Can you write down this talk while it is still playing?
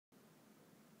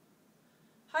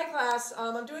Hi class,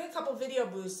 I'm doing a couple video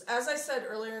boosts. As I said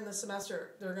earlier in the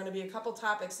semester, there are going to be a couple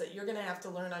topics that you're going to have to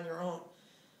learn on your own.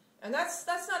 And that's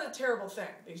not a terrible thing,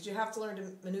 because you have to learn to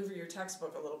maneuver your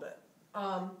textbook a little bit.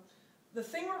 The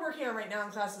thing we're working on right now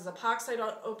in class is epoxide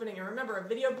opening. And remember, a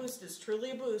video boost is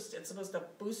truly a boost. It's supposed to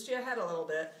boost you ahead a little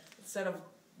bit instead of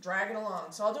dragging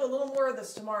along. So I'll do a little more of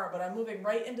this tomorrow, but I'm moving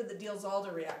right into the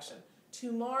Diels-Alder reaction.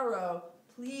 Tomorrow,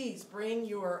 please bring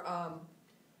your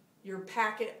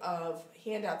packet of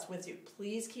handouts with you.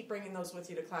 Please keep bringing those with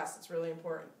you to class. It's really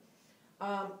important.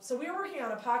 So we are working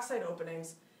on epoxide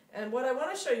openings, and what I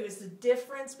want to show you is the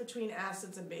difference between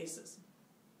acids and bases.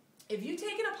 If you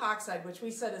take an epoxide, which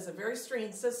we said is a very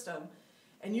strained system,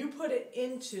 and you put it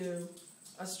into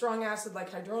a strong acid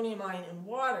like hydronium ion in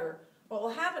water, what will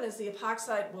happen is the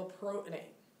epoxide will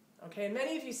protonate. Okay, and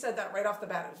many of you said that right off the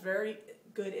bat. It was very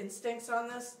good instincts on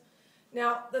this.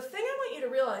 Now, the thing I want you to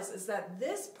realize is that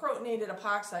this protonated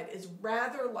epoxide is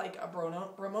rather like a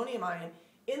bromonium ion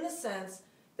in the sense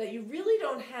that you really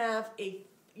don't have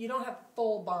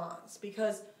full bonds,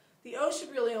 because the O should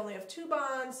really only have 2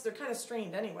 bonds. They're kind of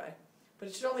strained anyway, but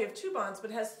it should only have 2 bonds, but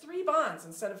it has 3 bonds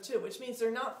instead of 2, which means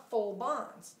they're not full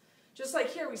bonds. Just like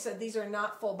here we said these are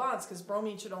not full bonds because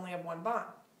bromine should only have 1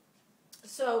 bond.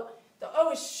 So the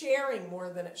O is sharing more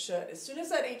than it should. As soon as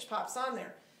that H pops on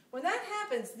there, when that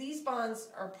happens, these bonds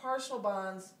are partial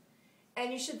bonds,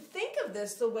 and you should think of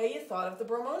this the way you thought of the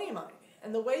bromonium ion.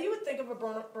 And the way you would think of a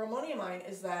bromonium ion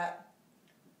is that,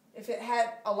 if it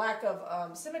had a lack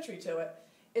of symmetry to it,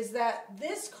 is that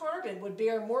this carbon would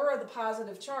bear more of the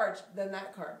positive charge than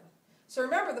that carbon. So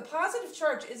remember, the positive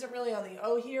charge isn't really on the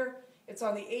O here. It's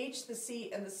on the H, the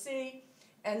C, and the C.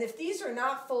 And if these are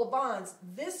not full bonds,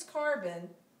 this carbon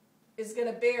is going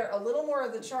to bear a little more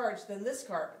of the charge than this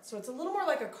carbon. So it's a little more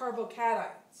like a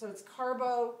carbocation. So it's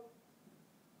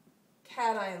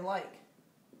carbocation-like.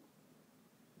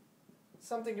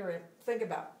 Something to think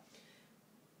about.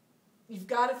 You've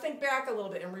got to think back a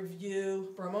little bit and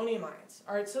review bromonium ions.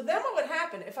 All right, so then what would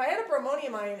happen? If I had a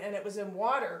bromonium ion and it was in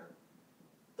water,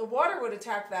 the water would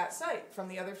attack that site from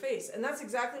the other face. And that's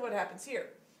exactly what happens here.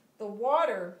 The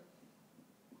water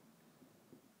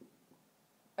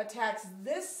attacks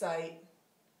this site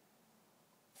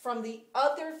from the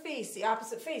other face, the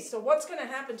opposite face. So what's going to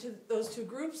happen to those 2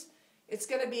 groups? It's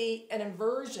going to be an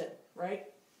inversion, right?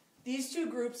 These 2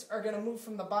 groups are going to move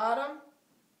from the bottom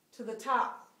to the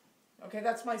top. Okay,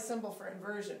 that's my symbol for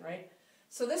inversion, right?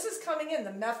 So this is coming in. The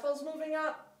methyl's moving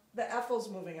up, the ethyl's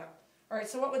moving up. All right,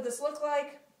 so what would this look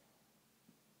like?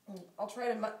 I'll try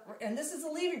to, and this is a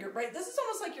leaving group, right? This is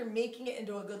almost like you're making it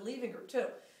into a good leaving group, too.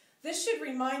 This should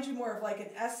remind you more of like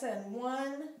an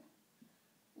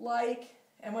SN1-like,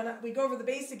 and when we go over the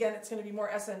base again, it's going to be more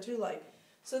SN2-like.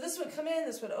 So this would come in,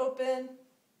 this would open.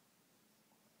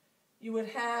 You would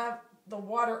have the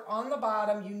water on the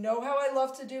bottom. You know how I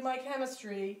love to do my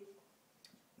chemistry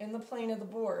in the plane of the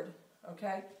board,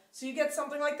 okay? So you get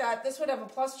something like that. This would have a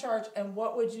plus charge, and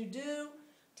what would you do?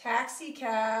 Taxi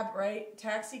cab, right?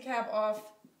 Taxi cab off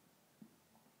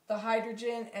the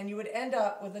hydrogen, and you would end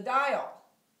up with a diol,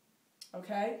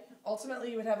 okay?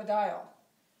 Ultimately, you would have a diol.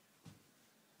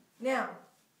 Now,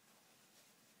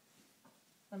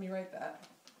 let me write that.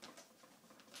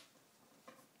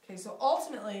 Okay, so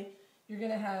ultimately, you're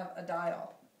going to have a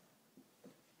diol.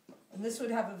 And this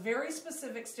would have a very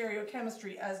specific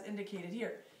stereochemistry as indicated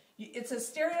here. It's a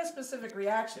stereospecific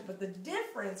reaction, but the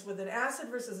difference with an acid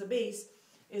versus a base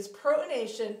is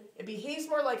protonation. It behaves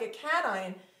more like a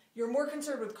cation. You're more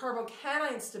concerned with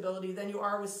carbocation stability than you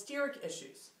are with steric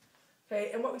issues.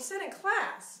 Okay, and what we said in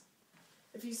class,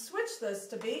 if you switch this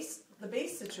to the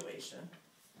base situation,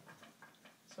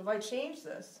 so if I change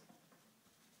this,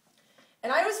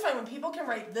 and I always find when people can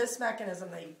write this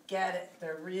mechanism, they get it.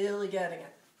 They're really getting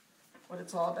it, what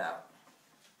it's all about.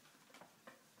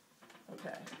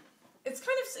 Okay. It's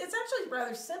actually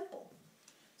rather simple.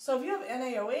 So if you have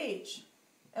NaOH,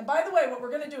 and by the way, what we're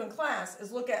going to do in class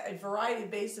is look at a variety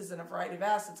of bases and a variety of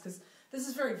acids, because this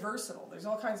is very versatile. There's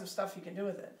all kinds of stuff you can do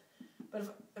with it.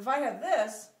 But if I have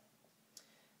this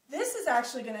is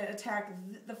actually going to attack,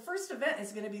 the first event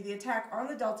is going to be the attack on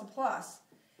the delta plus.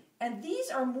 And these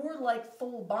are more like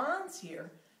full bonds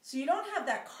here. So you don't have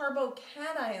that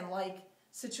carbocation-like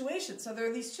situation. So there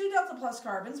are these 2 delta plus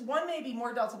carbons. One may be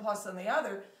more delta plus than the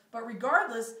other, but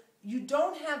regardless, you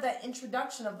don't have that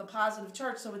introduction of the positive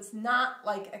charge, so it's not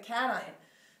like a cation.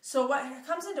 So what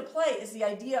comes into play is the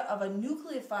idea of a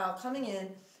nucleophile coming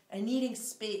in and needing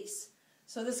space.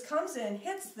 So this comes in,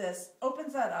 hits this,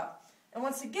 opens that up. And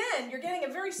once again, you're getting a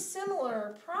very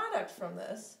similar product from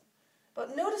this.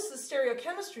 But notice the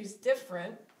stereochemistry is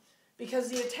different because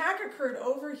the attack occurred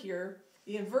over here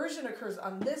The inversion occurs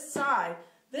on this side.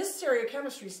 This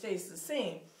stereochemistry stays the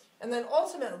same. And then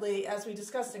ultimately, as we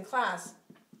discussed in class,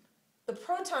 the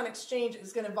proton exchange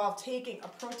is going to involve taking a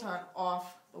proton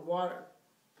off the water.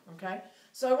 Okay?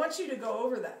 So I want you to go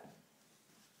over that.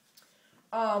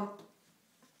 I'm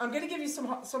going to give you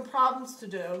some problems to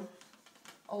do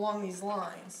along these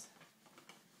lines.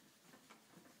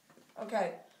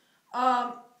 Okay.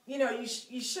 You know,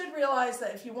 you should realize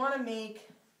that if you want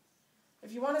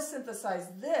to synthesize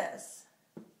this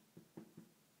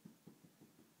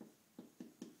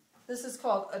is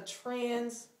called a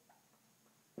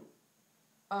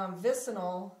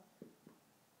vicinol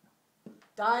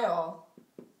diol.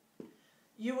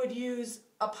 You would use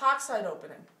epoxide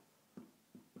opening.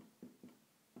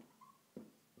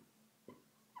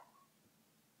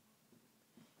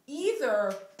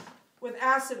 Either with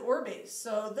acid or base.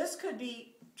 So this could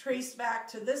be traced back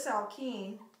to this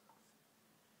alkene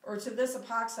or to this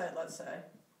epoxide, let's say.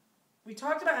 We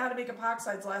talked about how to make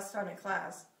epoxides last time in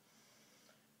class.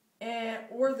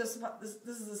 Or this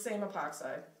is the same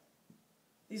epoxide.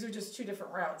 These are just two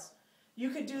different routes. You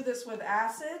could do this with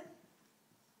acid,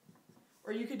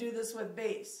 or you could do this with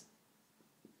base.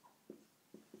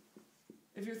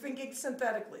 If you're thinking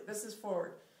synthetically, this is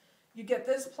forward. You get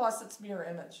this plus its mirror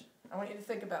image. I want you to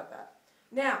think about that.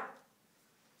 Now,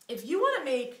 if you want to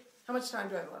make, how much time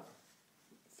do I have left?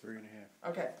 3.5.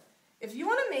 Okay. If you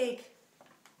want to make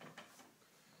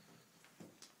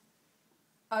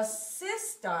a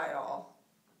cis diol,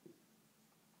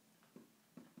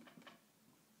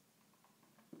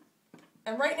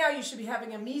 and right now you should be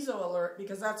having a meso alert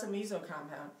because that's a meso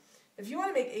compound. If you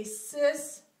want to make a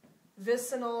cis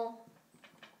vicinol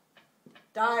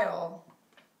diol,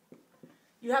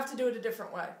 you have to do it a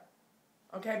different way.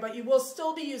 Okay, but you will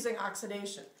still be using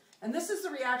oxidation. And this is the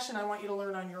reaction I want you to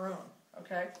learn on your own.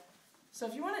 Okay, so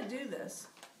if you want to do this,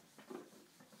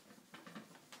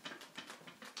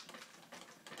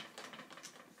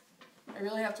 I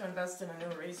really have to invest in a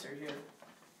new eraser here.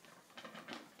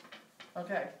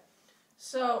 Okay,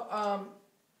 so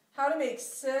how to make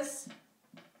cis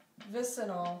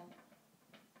vicinol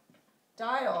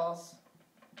diols.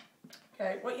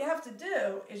 Okay, what you have to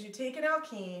do is you take an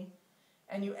alkene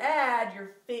and you add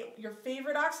your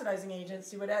favorite oxidizing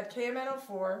agents. You would add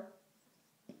KMnO4.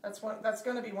 That's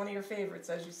going to be one of your favorites,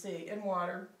 as you see, in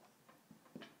water.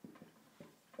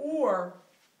 Or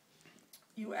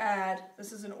you add,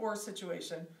 this is an or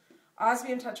situation,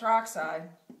 osmium tetroxide,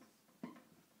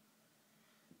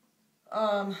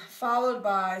 followed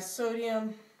by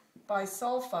sodium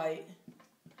bisulfite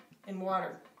in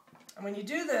water. And when you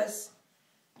do this,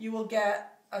 you will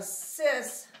get a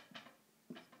cis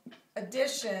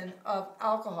addition of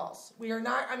alcohols. I'm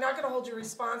not going to hold you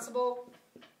responsible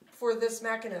for this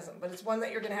mechanism, but it's one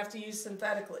that you're going to have to use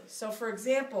synthetically. So for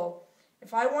example,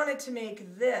 if I wanted to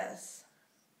make this,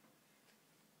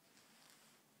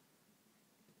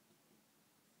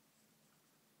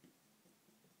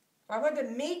 if I wanted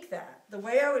to make that, the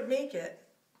way I would make it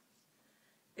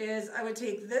is I would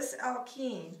take this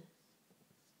alkene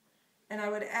and I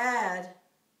would add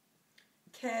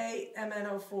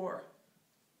KMnO4.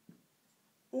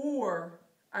 Or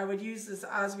I would use this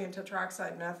osmium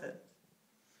tetroxide method.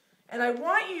 And I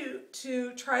want you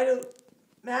to try to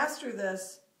master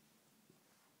this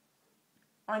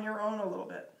on your own a little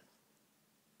bit.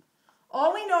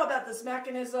 All we know about this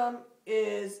mechanism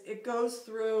is it goes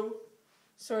through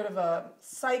sort of a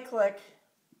cyclic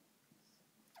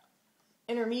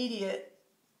intermediate.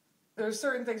 There are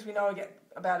certain things we know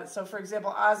about it. So for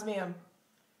example, osmium,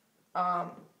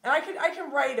 and I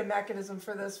can write a mechanism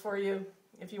for this for you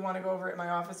if you want to go over it in my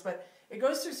office, but it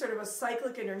goes through sort of a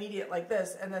cyclic intermediate like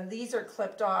this, and then these are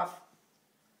clipped off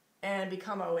and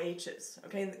become OHs.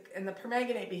 Okay, and the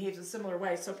permanganate behaves a similar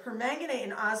way. So permanganate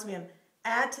and osmium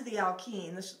add to the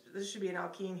alkene, this should be an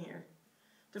alkene here,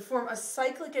 to form a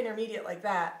cyclic intermediate like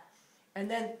that, and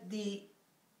then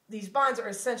these bonds are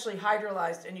essentially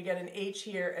hydrolyzed, and you get an H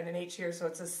here and an H here, so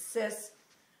it's a cis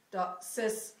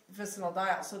vicinol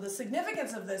diol. So the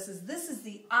significance of this is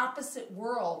the opposite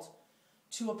world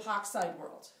to epoxide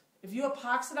world. If you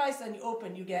epoxidize then you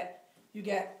open, you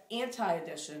get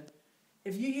anti-addition.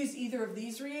 If you use either of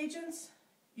these reagents,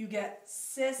 you get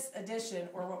cis addition,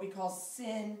 or what we call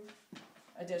syn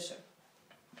addition.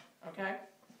 Okay?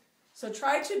 So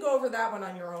try to go over that one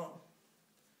on your own.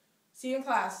 See you in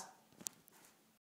class.